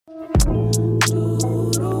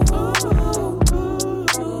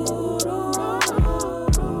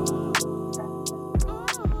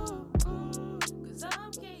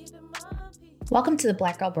Welcome to the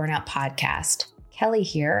Black Girl Burnout Podcast. Kelly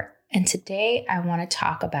here, and today I want to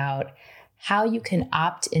talk about how you can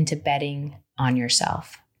opt into betting on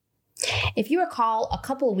yourself. If you recall, a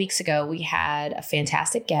couple of weeks ago, we had a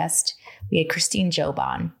fantastic guest. We had Christine Job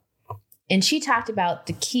on, and she talked about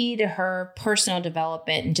the key to her personal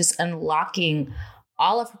development and just unlocking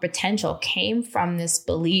all of her potential came from this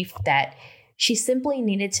belief that she simply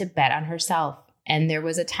needed to bet on herself. And there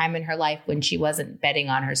was a time in her life when she wasn't betting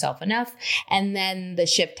on herself enough. And then the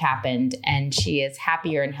shift happened and she is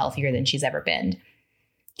happier and healthier than she's ever been.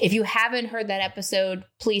 If you haven't heard that episode,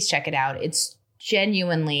 please check it out. It's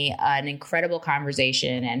genuinely an incredible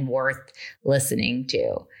conversation and worth listening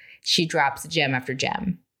to. She drops gem after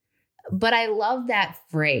gem. But I love that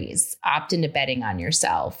phrase, opt into betting on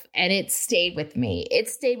yourself. And it stayed with me. It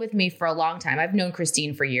stayed with me for a long time. I've known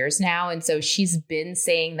Christine for years now. And so she's been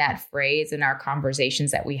saying that phrase in our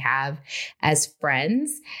conversations that we have as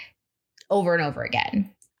friends over and over again.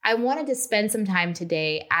 I wanted to spend some time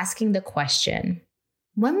today asking the question,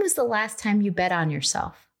 when was the last time you bet on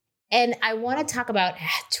yourself? And I want to talk about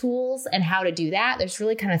tools and how to do that. There's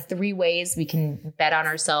really kind of three ways we can bet on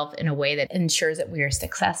ourselves in a way that ensures that we are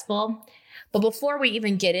successful. But before we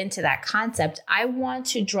even get into that concept, I want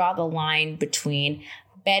to draw the line between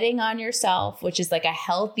betting on yourself, which is like a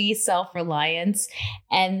healthy self-reliance,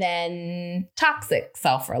 and then toxic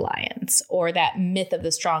self-reliance, or that myth of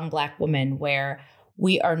the strong Black woman where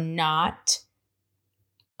we are not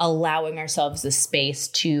allowing ourselves the space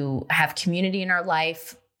to have community in our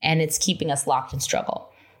life, and it's keeping us locked in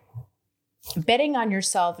struggle. Betting on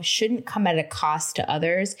yourself shouldn't come at a cost to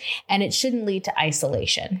others, and it shouldn't lead to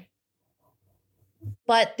isolation.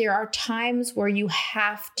 But there are times where you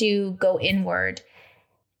have to go inward.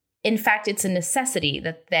 In fact, it's a necessity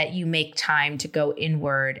that you make time to go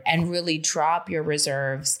inward and really drop your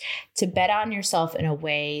reserves to bet on yourself in a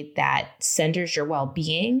way that centers your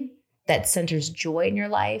well-being, that centers joy in your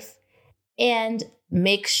life, and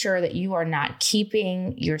make sure that you are not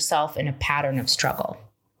keeping yourself in a pattern of struggle.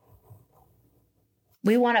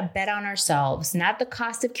 We want to bet on ourselves, not the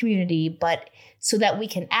cost of community, but so that we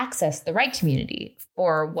can access the right community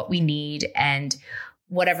for what we need and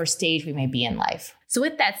whatever stage we may be in life. So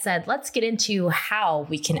with that said, let's get into how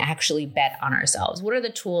we can actually bet on ourselves. What are the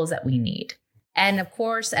tools that we need? And of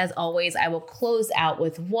course, as always, I will close out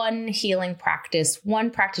with one healing practice, one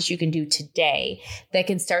practice you can do today that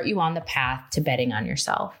can start you on the path to betting on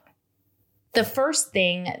yourself. The first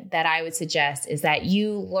thing that I would suggest is that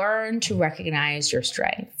you learn to recognize your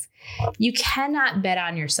strengths. You cannot bet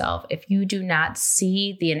on yourself if you do not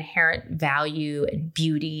see the inherent value and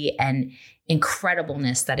beauty and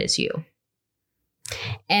incredibleness that is you.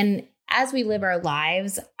 And as we live our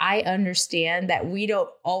lives, I understand that we don't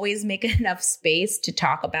always make enough space to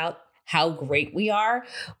talk about how great we are.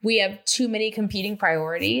 We have too many competing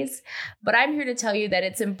priorities, but I'm here to tell you that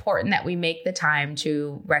it's important that we make the time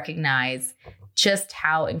to recognize just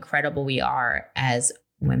how incredible we are as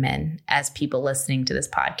women, as people listening to this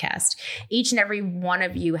podcast. Each and every one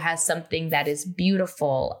of you has something that is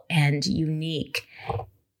beautiful and unique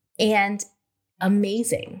and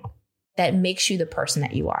amazing that makes you the person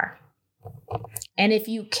that you are. And if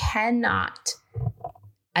you cannot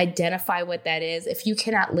identify what that is, if you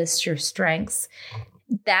cannot list your strengths,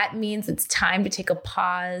 that means it's time to take a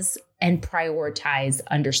pause and prioritize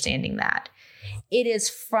understanding that. It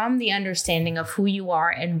is from the understanding of who you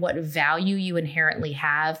are and what value you inherently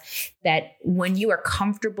have that when you are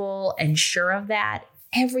comfortable and sure of that,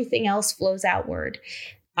 everything else flows outward.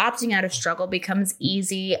 Opting out of struggle becomes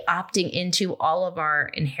easy. Opting into all of our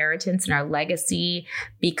inheritance and our legacy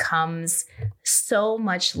becomes so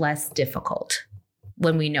much less difficult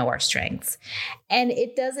when we know our strengths. And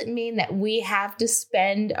it doesn't mean that we have to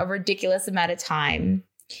spend a ridiculous amount of time.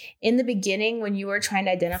 In the beginning, when you are trying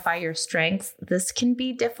to identify your strengths, this can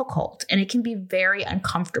be difficult and it can be very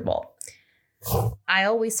uncomfortable. I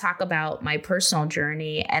always talk about my personal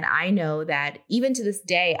journey, and I know that even to this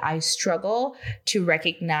day, I struggle to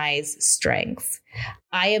recognize strengths.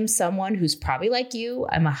 I am someone who's probably like you.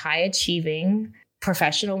 I'm a high achieving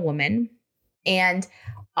professional woman. And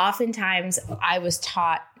oftentimes I was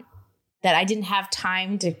taught that I didn't have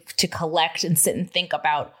time to collect and sit and think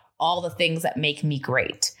about all the things that make me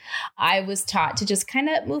great. I was taught to just kind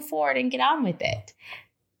of move forward and get on with it.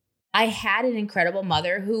 I had an incredible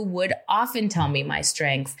mother who would often tell me my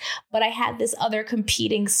strengths, but I had this other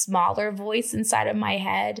competing smaller voice inside of my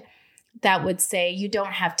head that would say, you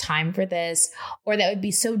don't have time for this, or that would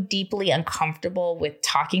be so deeply uncomfortable with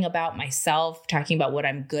talking about myself, talking about what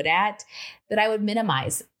I'm good at, that I would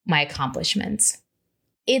minimize my accomplishments.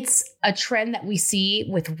 It's a trend that we see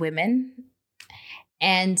with women,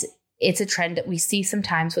 and It's a trend that we see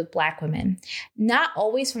sometimes with Black women, not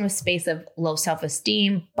always from a space of low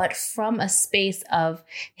self-esteem, but from a space of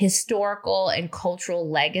historical and cultural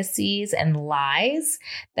legacies and lies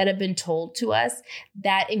that have been told to us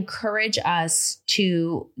that encourage us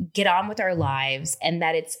to get on with our lives, and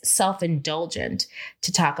that it's self-indulgent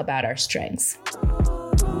to talk about our strengths.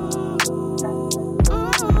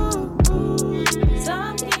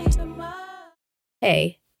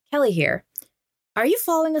 Hey, Kelly here. Are you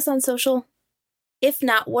following us on social? If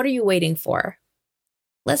not, what are you waiting for?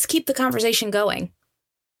 Let's keep the conversation going.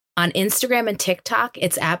 On Instagram and TikTok,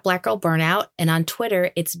 it's at Black Girl Burnout, and on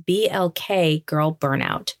Twitter, it's BLK Girl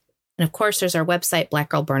Burnout. And of course, there's our website,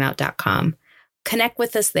 blackgirlburnout.com. Connect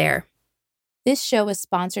with us there. This show is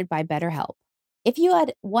sponsored by BetterHelp. If you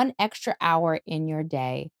had 1 extra hour in your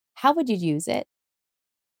day, how would you use it?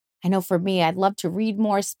 I know for me, I'd love to read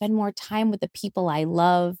more, spend more time with the people I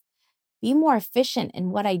love, be more efficient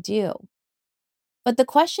in what I do. But the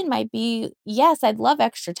question might be, yes, I'd love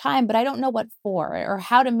extra time, but I don't know what for or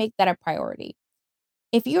how to make that a priority.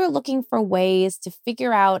 If you're looking for ways to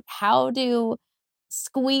figure out how to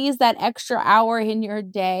squeeze that extra hour in your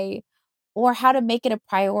day, or how to make it a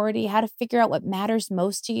priority, how to figure out what matters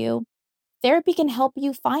most to you, therapy can help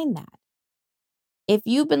you find that. If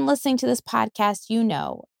you've been listening to this podcast, you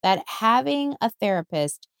know that having a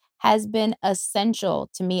therapist has been essential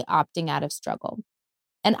to me opting out of struggle.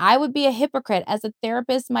 And I would be a hypocrite as a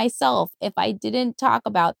therapist myself if I didn't talk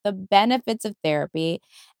about the benefits of therapy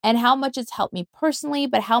and how much it's helped me personally,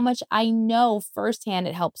 but how much I know firsthand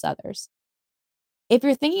it helps others. If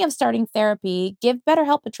you're thinking of starting therapy, give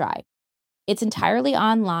BetterHelp a try. It's entirely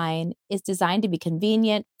online, it's designed to be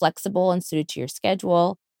convenient, flexible, and suited to your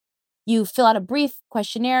schedule. You fill out a brief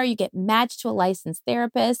questionnaire, you get matched to a licensed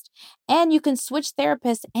therapist, and you can switch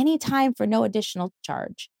therapists anytime for no additional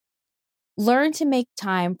charge. Learn to make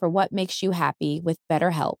time for what makes you happy with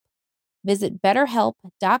BetterHelp. Visit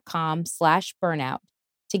betterhelp.com/burnout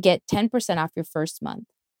to get 10% off your first month.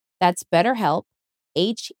 That's BetterHelp,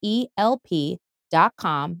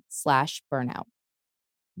 HELP.com/burnout.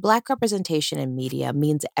 Black representation in media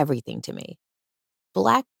means everything to me.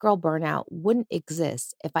 Black Girl Burnout wouldn't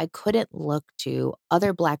exist if I couldn't look to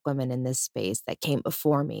other Black women in this space that came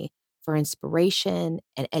before me for inspiration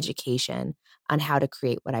and education on how to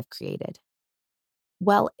create what I've created.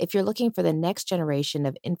 Well, if you're looking for the next generation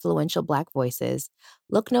of influential Black voices,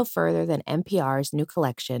 look no further than NPR's new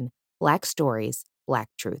collection, Black Stories, Black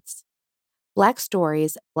Truths. Black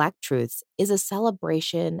Stories, Black Truths is a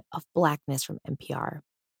celebration of Blackness from NPR.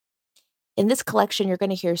 In this collection, you're going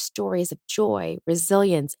to hear stories of joy,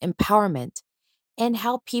 resilience, empowerment, and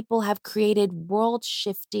how people have created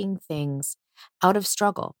world-shifting things out of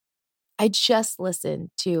struggle. I just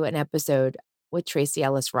listened to an episode with Tracee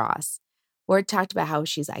Ellis Ross, where it talked about how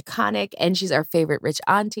she's iconic and she's our favorite rich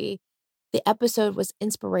auntie. The episode was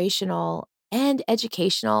inspirational and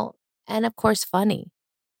educational and, of course, funny.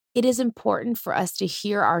 It is important for us to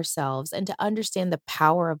hear ourselves and to understand the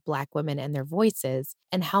power of Black women and their voices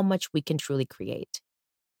and how much we can truly create.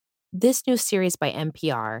 This new series by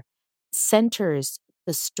NPR centers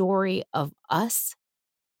the story of us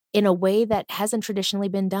in a way that hasn't traditionally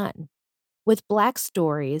been done. With Black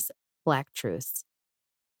Stories, Black Truths,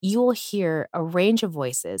 you will hear a range of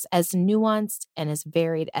voices as nuanced and as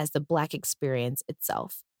varied as the Black experience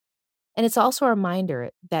itself. And it's also a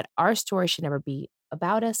reminder that our story should never be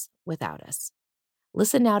about us without us.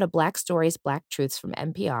 Listen now to Black Stories, Black Truths from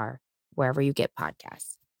NPR, wherever you get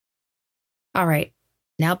podcasts. All right,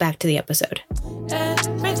 now back to the episode.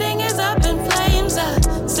 Everything is up in flames. I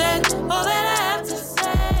said all that I have to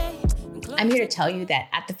say. I'm here to tell you that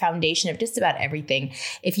at the foundation of just about everything,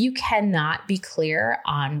 if you cannot be clear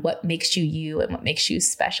on what makes you you and what makes you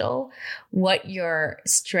special, what your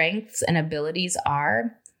strengths and abilities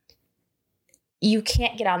are, you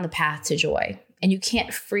can't get on the path to joy. And you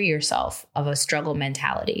can't free yourself of a struggle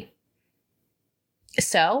mentality.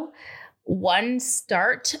 So, one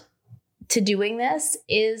start to doing this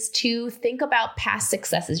is to think about past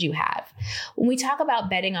successes you have. When we talk about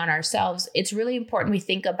betting on ourselves, it's really important we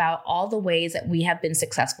think about all the ways that we have been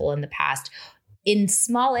successful in the past, in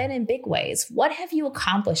small and in big ways. What have you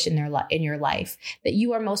accomplished in your life that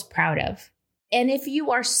you are most proud of? And if you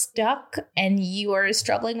are stuck and you are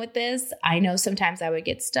struggling with this, I know sometimes I would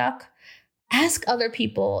get stuck. Ask other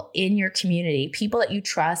people in your community, people that you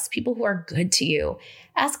trust, people who are good to you.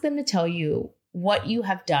 Ask them to tell you what you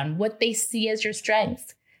have done, what they see as your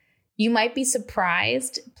strengths. You might be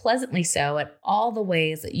surprised, pleasantly so, at all the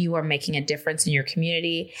ways that you are making a difference in your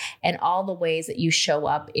community and all the ways that you show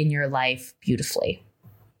up in your life beautifully.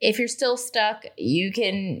 If you're still stuck, you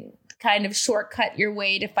can kind of shortcut your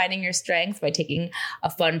way to finding your strengths by taking a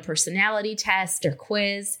fun personality test or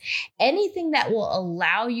quiz, anything that will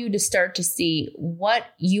allow you to start to see what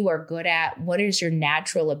you are good at, what is your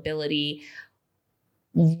natural ability,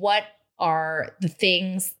 what are the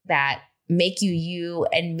things that make you you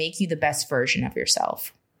and make you the best version of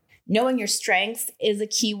yourself. Knowing your strengths is a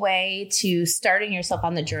key way to starting yourself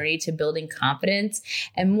on the journey to building confidence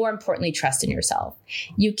and, more importantly, trust in yourself.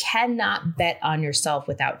 You cannot bet on yourself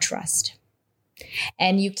without trust.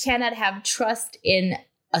 And you cannot have trust in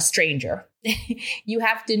a stranger. You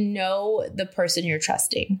have to know the person you're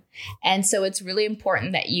trusting. And so it's really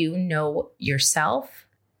important that you know yourself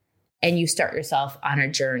and you start yourself on a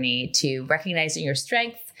journey to recognizing your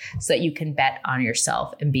strengths so that you can bet on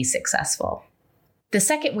yourself and be successful. The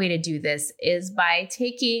second way to do this is by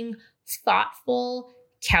taking thoughtful,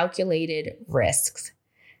 calculated risks.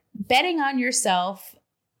 Betting on yourself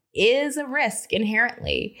is a risk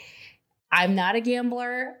inherently. I'm not a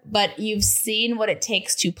gambler, but you've seen what it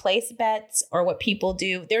takes to place bets or what people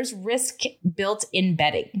do. There's risk built in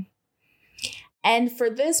betting. And for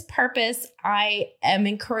this purpose, I am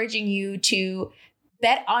encouraging you to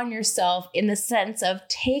bet on yourself in the sense of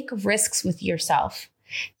take risks with yourself.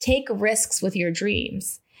 Take risks with your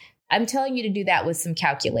dreams. I'm telling you to do that with some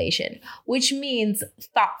calculation, which means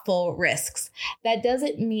thoughtful risks. That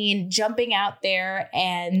doesn't mean jumping out there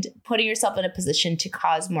and putting yourself in a position to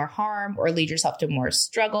cause more harm or lead yourself to more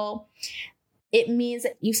struggle. It means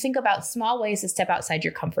that you think about small ways to step outside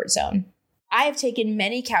your comfort zone. I have taken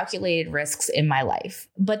many calculated risks in my life,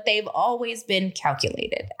 but they've always been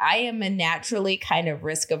calculated. I am a naturally kind of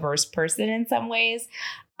risk-averse person in some ways.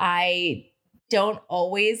 I don't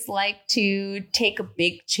always like to take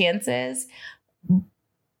big chances,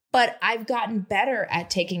 but I've gotten better at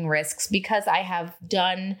taking risks because I have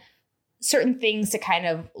done certain things to kind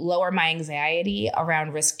of lower my anxiety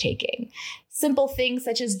around risk taking. Simple things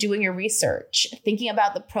such as doing your research, thinking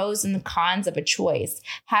about the pros and the cons of a choice,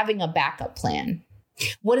 having a backup plan.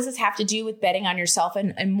 What does this have to do with betting on yourself?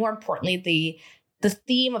 And more importantly, the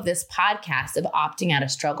theme of this podcast of opting out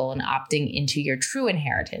of struggle and opting into your true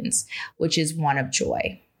inheritance, which is one of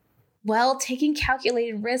joy. Well, taking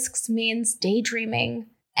calculated risks means daydreaming,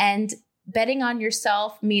 and betting on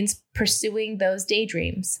yourself means pursuing those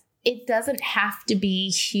daydreams. It doesn't have to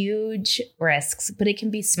be huge risks, but it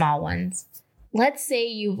can be small ones. Let's say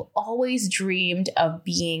you've always dreamed of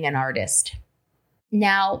being an artist.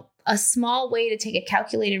 Now, a small way to take a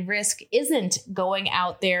calculated risk isn't going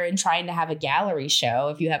out there and trying to have a gallery show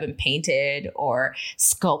if you haven't painted or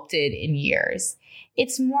sculpted in years.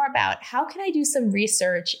 It's more about how can I do some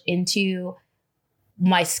research into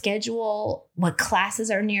my schedule, what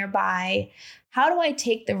classes are nearby? How do I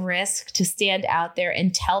take the risk to stand out there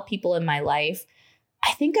and tell people in my life,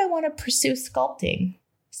 I think I want to pursue sculpting.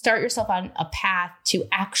 Start yourself on a path to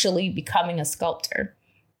actually becoming a sculptor.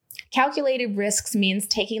 Calculated risks means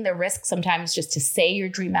taking the risk sometimes just to say your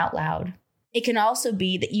dream out loud. It can also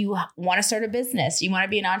be that you want to start a business. You want to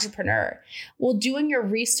be an entrepreneur. Well, doing your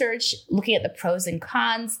research, looking at the pros and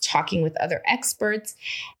cons, talking with other experts.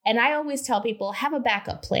 And I always tell people, have a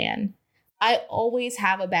backup plan. I always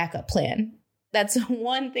have a backup plan. That's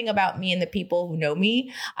one thing about me and the people who know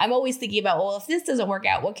me. I'm always thinking about, well, if this doesn't work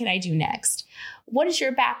out, what can I do next? What is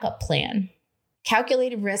your backup plan?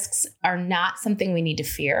 Calculated risks are not something we need to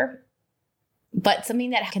fear, but something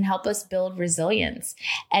that can help us build resilience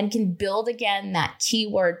and can build again that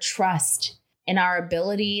keyword trust in our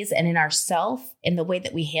abilities and in ourself, in the way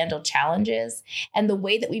that we handle challenges and the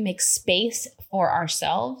way that we make space for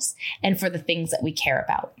ourselves and for the things that we care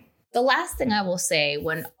about. The last thing I will say,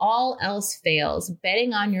 when all else fails,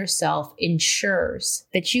 betting on yourself ensures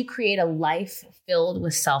that you create a life filled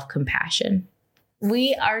with self-compassion.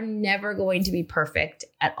 We are never going to be perfect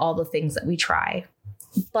at all the things that we try,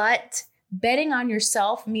 but betting on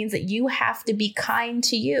yourself means that you have to be kind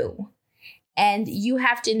to you and you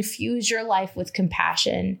have to infuse your life with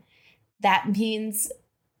compassion. That means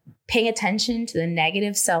paying attention to the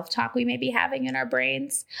negative self-talk we may be having in our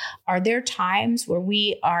brains. Are there times where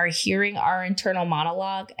we are hearing our internal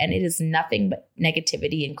monologue and it is nothing but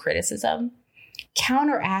negativity and criticism?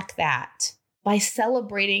 Counteract that by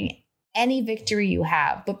celebrating any victory you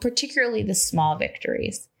have, but particularly the small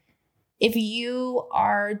victories. If you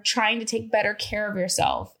are trying to take better care of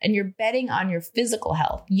yourself and you're betting on your physical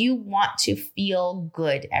health, you want to feel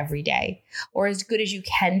good every day or as good as you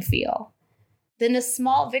can feel. Then a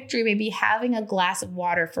small victory may be having a glass of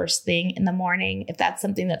water first thing in the morning. If that's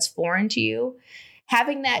something that's foreign to you,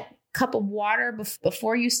 having that cup of water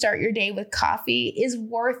before you start your day with coffee is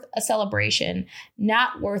worth a celebration,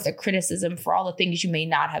 not worth a criticism for all the things you may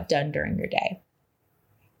not have done during your day.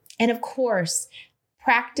 And of course,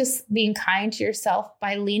 practice being kind to yourself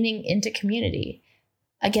by leaning into community.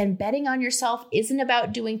 Again, betting on yourself isn't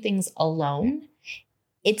about doing things alone.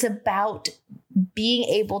 It's about being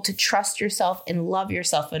able to trust yourself and love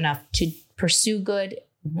yourself enough to pursue good,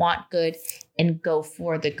 want good, and go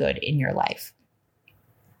for the good in your life.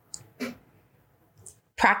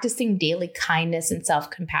 Practicing daily kindness and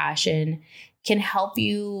self-compassion can help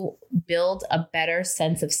you build a better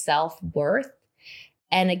sense of self-worth.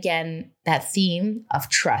 And again, that theme of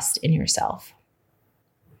trust in yourself.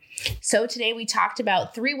 So today we talked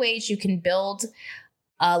about 3 ways you can build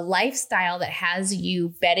a lifestyle that has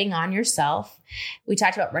you betting on yourself. We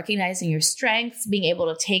talked about recognizing your strengths, being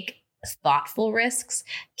able to take thoughtful risks,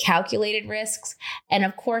 calculated risks, and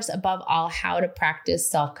of course, above all, how to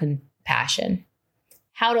practice self-compassion,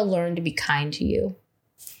 how to learn to be kind to you.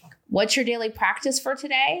 What's your daily practice for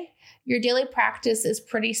today? Your daily practice is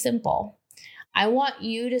pretty simple. I want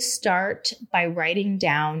you to start by writing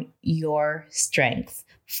down your strengths,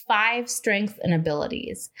 5 strengths and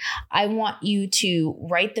abilities. I want you to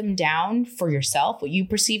write them down for yourself, what you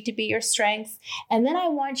perceive to be your strengths. And then I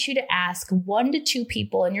want you to ask 1 to 2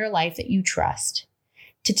 people in your life that you trust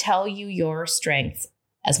to tell you your strengths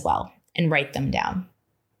as well and write them down.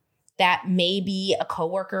 That may be a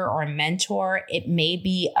coworker or a mentor. It may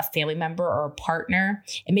be a family member or a partner.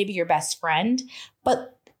 It may be your best friend,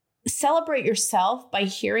 but celebrate yourself by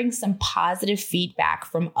hearing some positive feedback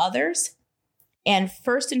from others. And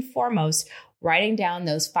first and foremost, writing down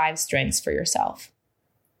those 5 strengths for yourself.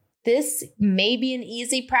 This may be an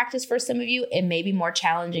easy practice for some of you. It may be more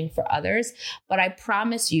challenging for others, but I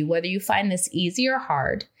promise you, whether you find this easy or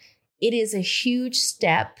hard, it is a huge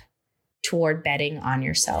step toward betting on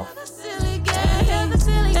yourself.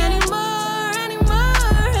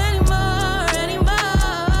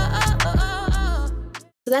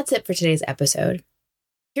 So that's it for today's episode.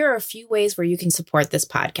 Here are a few ways where you can support this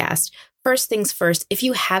podcast. First things first, if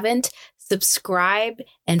you haven't, subscribe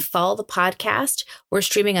and follow the podcast. We're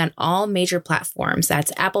streaming on all major platforms.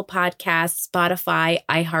 That's Apple Podcasts, Spotify,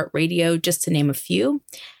 iHeartRadio, just to name a few.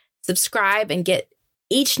 Subscribe and get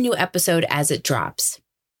each new episode as it drops.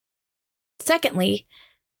 Secondly,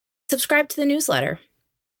 subscribe to the newsletter.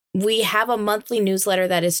 We have a monthly newsletter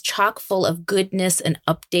that is chock full of goodness and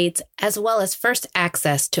updates, as well as first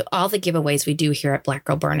access to all the giveaways we do here at Black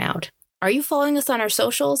Girl Burnout. Are you following us on our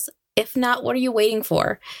socials? If not, what are you waiting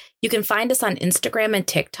for? You can find us on Instagram and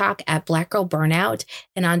TikTok at Black Girl Burnout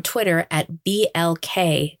and on Twitter at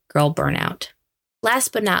BLK Girl Burnout.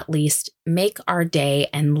 Last but not least, make our day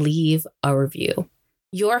and leave a review.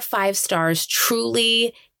 Your 5 stars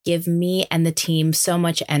truly give me and the team so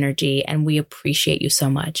much energy, and we appreciate you so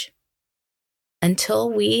much.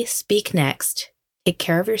 Until we speak next, take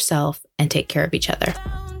care of yourself and take care of each other.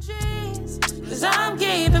 'Cause I'm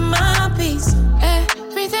keeping my peace.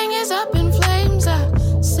 Everything is up in flames.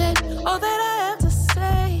 I said all that I have to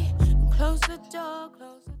say. Close the door,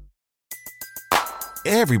 close the door.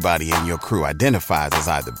 Everybody in your crew identifies as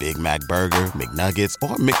either Big Mac Burger, McNuggets,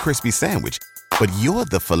 or McCrispy Sandwich. But you're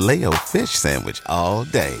the Filet-O-Fish Sandwich all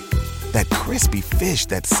day. That crispy fish,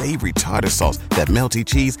 that savory tartar sauce, that melty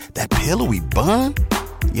cheese, that pillowy bun.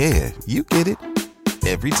 Yeah, you get it.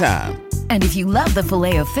 Every time. And if you love the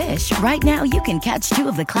Filet-O-Fish, right now you can catch 2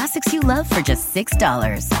 of the classics you love for just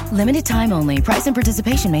 $6. Limited time only. Price and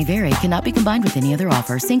participation may vary. Cannot be combined with any other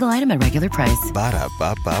offer. Single item at regular price.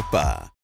 Ba-da-ba-ba-ba.